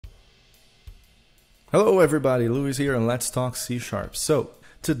Hello everybody, Louis here and let's talk C#. So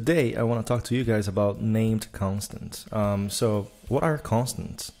today I want to talk to you guys about named constants. So what are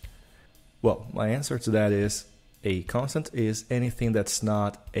constants? Well, my answer to that is a constant is anything that's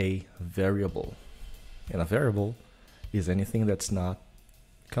not a variable. And a variable is anything that's not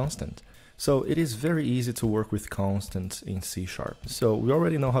constant. So it is very easy to work with constants in C#. So we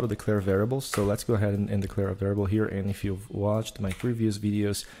already know how to declare variables, so let's go ahead and declare a variable here. And if you've watched my previous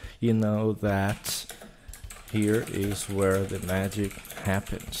videos, you know that here is where the magic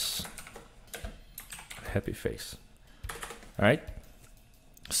happens. Happy face. All right.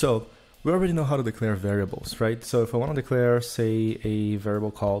 So we already know how to declare variables, right? So if I want to declare, say, a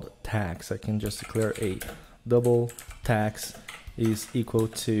variable called tax, I can just declare a double tax is equal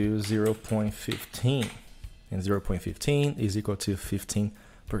to 0.15, and 0.15 is equal to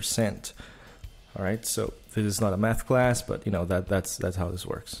 15%. All right, so this is not a math class, but you know that's how this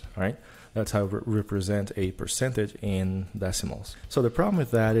works. All right, that's how we represent a percentage in decimals. So the problem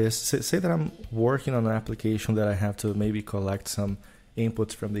with that is, say that I'm working on an application that I have to maybe collect some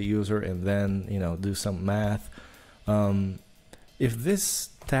inputs from the user and then do some math. If this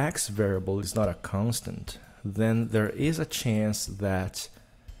tax variable is not a constant, then there is a chance that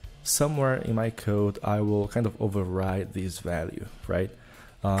somewhere in my code I will kind of override this value, right?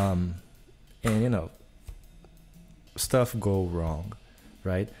 And stuff go wrong,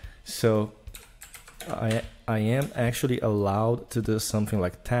 right? So I am actually allowed to do something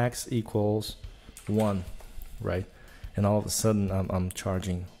like tax equals 1, right? And all of a sudden I'm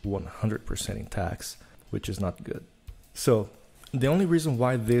charging 100% in tax, which is not good. So the only reason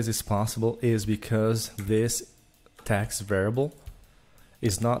why this is possible is because this tax variable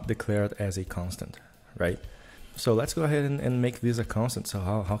is not declared as a constant, right? So let's go ahead and make this a constant. So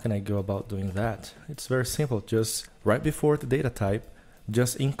how can I go about doing that? It's very simple. Just right before the data type,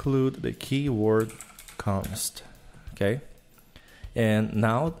 just include the keyword const, okay? And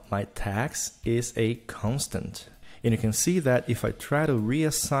now my tax is a constant. And you can see that if I try to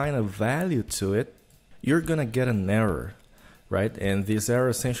reassign a value to it, you're gonna get an error, right? And this error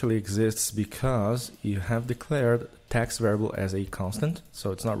essentially exists because you have declared tax variable as a constant.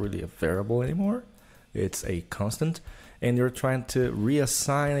 So it's not really a variable anymore. It's a constant. And you're trying to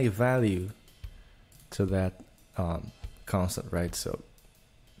reassign a value to that constant, right? So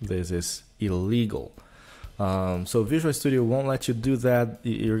this is illegal. So Visual Studio won't let you do that.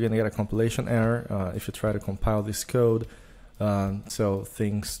 You're going to get a compilation error if you try to compile this code. So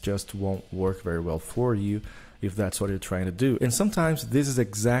things just won't work very well for you if that's what you're trying to do. And sometimes this is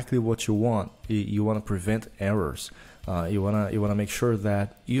exactly what you want. You want to prevent errors. You want to make sure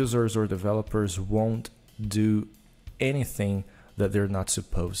that users or developers won't do anything that they're not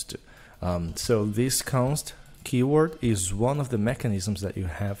supposed to. So this const keyword is one of the mechanisms that you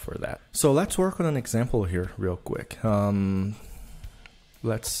have for that. So let's work on an example here real quick.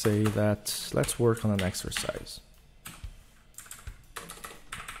 Let's work on an exercise.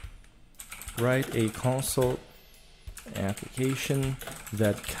 Write a console application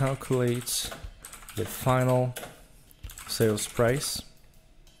that calculates the final sales price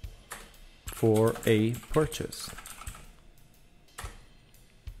for a purchase.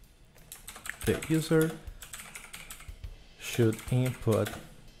 The user should input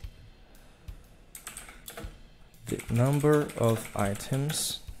the number of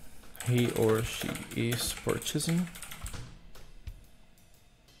items he or she is purchasing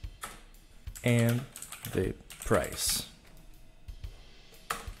and the price.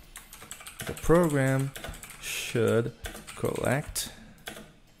 The program should collect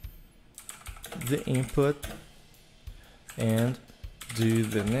the input and do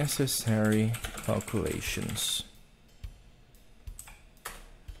the necessary calculations.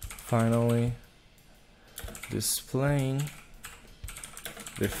 Finally, displaying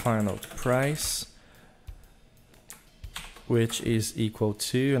the final price, which is equal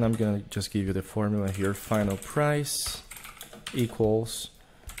to, and I'm going to just give you the formula here, final price equals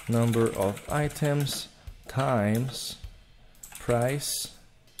number of items times price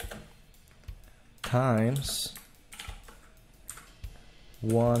times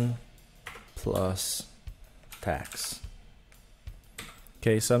 1 plus tax.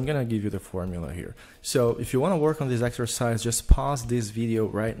 Okay, so I'm gonna give you the formula here. So if you want to work on this exercise, just pause this video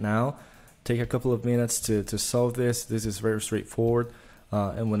right now. Take a couple of minutes to solve this. This is very straightforward.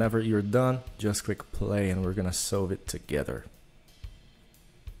 And whenever you're done, just click play and we're gonna solve it together.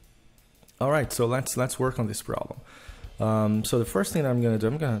 All right, so let's work on this problem. So the first thing I'm gonna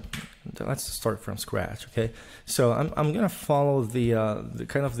do, let's start from scratch. Okay, so I'm gonna follow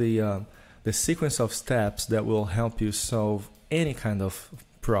the sequence of steps that will help you solve any kind of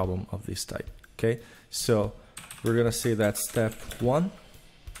problem of this type. Okay, so we're gonna say that step 1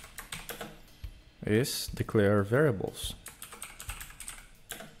 is declare variables.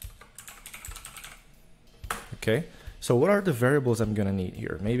 Okay, so what are the variables I'm gonna need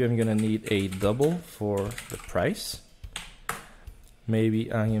here? Maybe I'm gonna need a double for the price.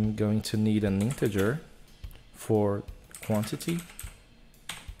 Maybe I am going to need an integer for quantity.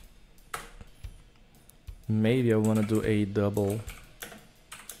 Maybe I want to do a double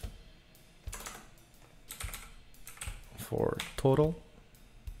for total.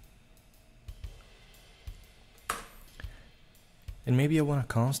 And maybe I want a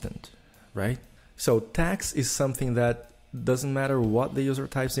constant, right? So tax is something that doesn't matter what the user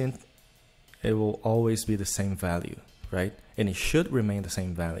types in, it will always be the same value, right? And it should remain the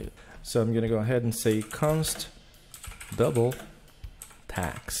same value. So I'm going to go ahead and say const double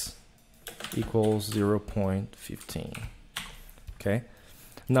tax equals 0.15. Okay.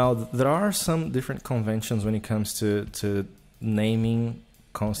 Now there are some different conventions when it comes to naming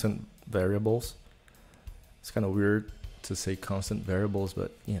constant variables. It's kind of weird to say constant variables,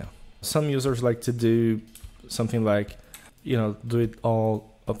 but you know, some users like to do something like, you know, do it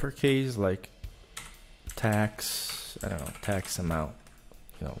all uppercase, like tax, I don't know, tax amount,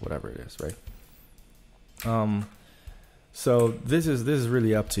 you know, whatever it is, right? So this is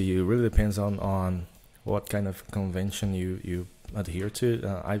really up to you. Really depends on what kind of convention you adhere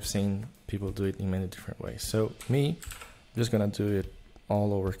to. I've seen people do it in many different ways. So me, I'm just gonna do it all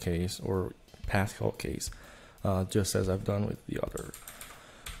lowercase or Pascal case, just as I've done with the other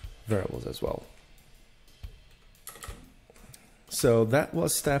variables as well. So that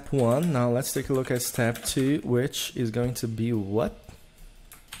was step 1. Now let's take a look at step 2, which is going to be what?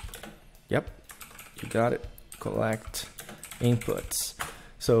 Yep, you got it. Collect inputs.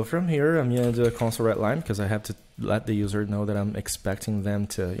 So from here, I'm going to do a console write line because I have to let the user know that I'm expecting them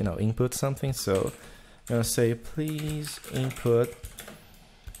to, you know, input something. So I'm going to say, please input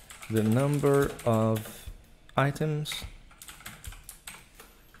the number of items,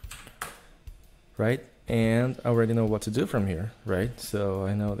 right? And I already know what to do from here, right? So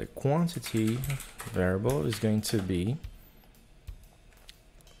I know the quantity variable is going to be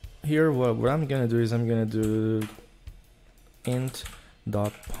here. What I'm going to do is I'm going to do int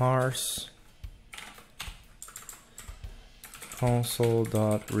dot parse console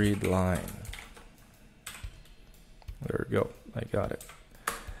dot read line. There we go. I got it.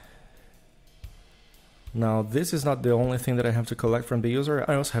 Now this is not the only thing that I have to collect from the user.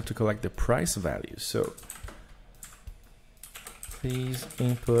 I also have to collect the price value. So please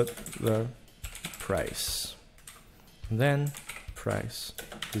input the price. And then price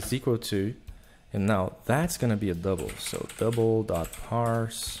is equal to, and now that's going to be a double. So double dot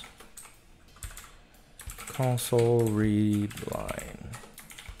parse console read line.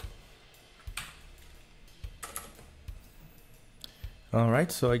 All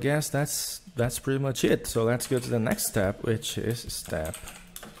right, so I guess that's pretty much it. So let's go to the next step, which is step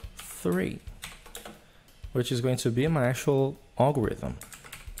 3, which is going to be my actual algorithm.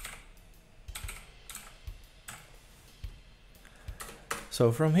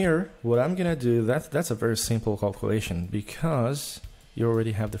 So from here, what I'm gonna do, that's a very simple calculation because you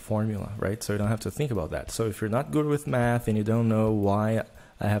already have the formula, right? So you don't have to think about that. So if you're not good with math and you don't know why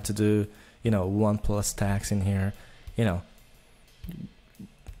I have to do, you know, 1 plus tax in here, you know,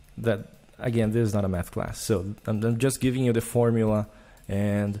 that again, this is not a math class. So I'm just giving you the formula,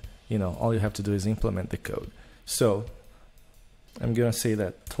 and you know, all you have to do is implement the code. So I'm gonna say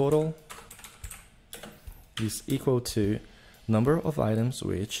that total is equal to number of items,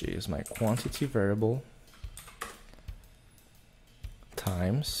 which is my quantity variable,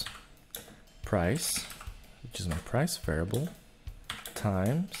 times price, which is my price variable,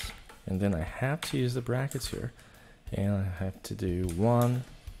 times, and then I have to use the brackets here, and I have to do 1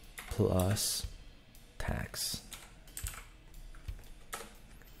 plus tax.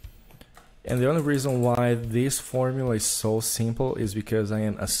 And the only reason why this formula is so simple is because I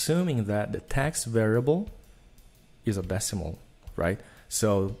am assuming that the tax variable is a decimal, right?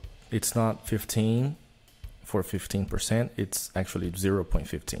 So it's not 15 for 15%, it's actually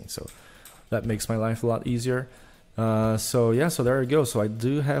 0.15. So that makes my life a lot easier. So yeah, so there we go. So I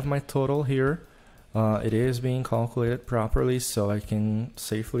do have my total here. It is being calculated properly, so I can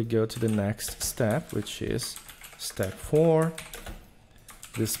safely go to the next step, which is step 4,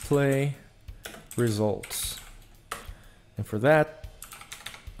 display results. And for that,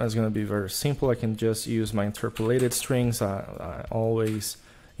 that's going to be very simple. I can just use my interpolated strings. I always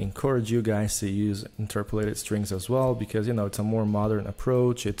encourage you guys to use interpolated strings as well, because you know, it's a more modern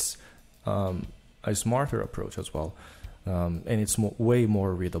approach. It's a smarter approach as well, and it's way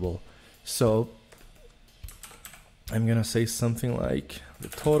more readable. So I'm gonna say something like the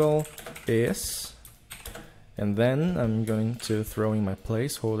total is, and then I'm going to throw in my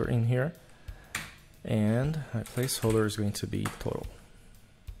placeholder in here, and my placeholder is going to be total.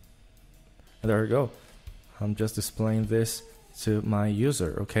 And there we go. I'm just displaying this to my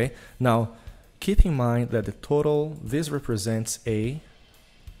user, okay? Now, keep in mind that the total, this represents a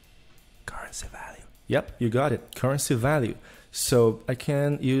currency value. Yep, you got it, currency value. So I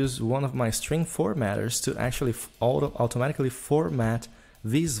can use one of my string formatters to actually automatically format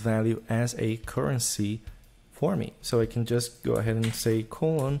this value as a currency for me. So I can just go ahead and say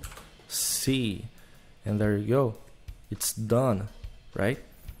 :C, and there you go. It's done, right?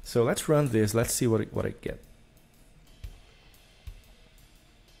 So let's run this. Let's see what I get.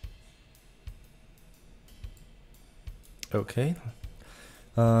 Okay.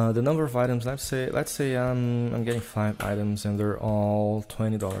 The number of items. Let's say I'm getting 5 items and they're all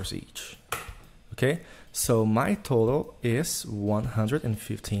 $20 each. Okay. So my total is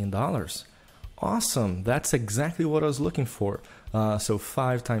 $115. Awesome. That's exactly what I was looking for. So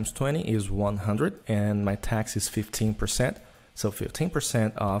 5 times 20 is 100, and my tax is 15%. So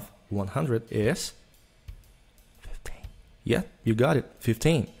 15% of 100 is 15. Yeah, you got it,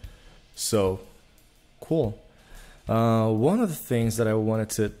 15. So cool. One of the things that I wanted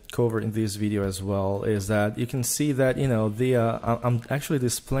to cover in this video as well is that you can see that, you know, I'm actually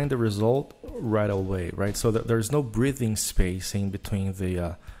displaying the result right away, right? So that there's no breathing space in between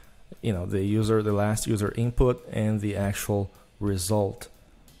the, you know, the last user input and the actual result,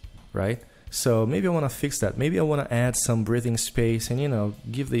 right? So maybe I want to fix that. Maybe I want to add some breathing space and, you know,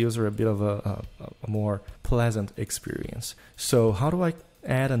 give the user a bit of a more pleasant experience. So how do I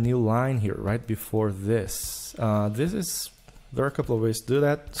add a new line here right before this? There are a couple of ways to do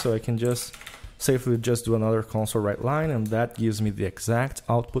that. So I can just safely just do another console write line, and that gives me the exact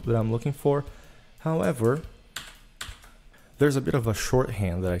output that I'm looking for. However, there's a bit of a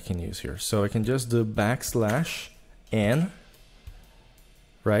shorthand that I can use here. So I can just do \n,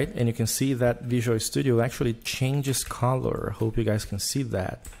 right? And you can see that Visual Studio actually changes color. I hope you guys can see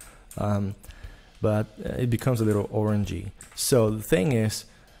that. But it becomes a little orangey. So the thing is,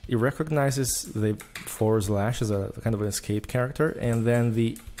 it recognizes the / as a kind of an escape character, and then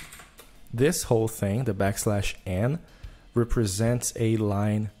this whole thing, the \n, represents a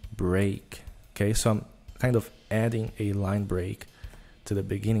line break. Okay, so I'm kind of adding a line break to the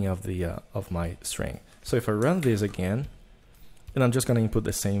beginning of the of my string. So if I run this again, and I'm just going to input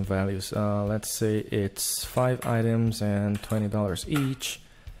the same values. Let's say it's 5 items and $20 each.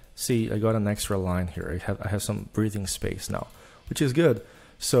 See, I got an extra line here. I have some breathing space now, which is good.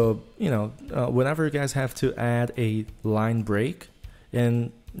 So, you know, whenever you guys have to add a line break,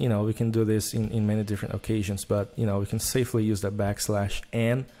 and, you know, we can do this in many different occasions, but, you know, we can safely use the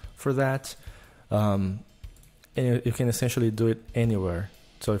 \n for that. And you can essentially do it anywhere.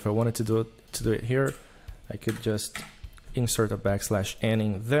 So if I wanted to do it here, I could just insert a \n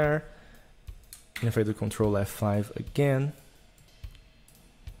in there, and if I do Control F5 again,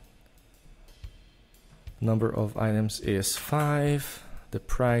 number of items is 5, the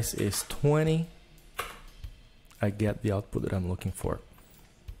price is 20, I get the output that I'm looking for.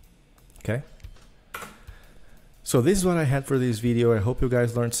 Okay, so this is what I had for this video. I hope you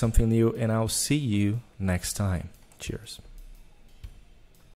guys learned something new, and I'll see you next time. Cheers.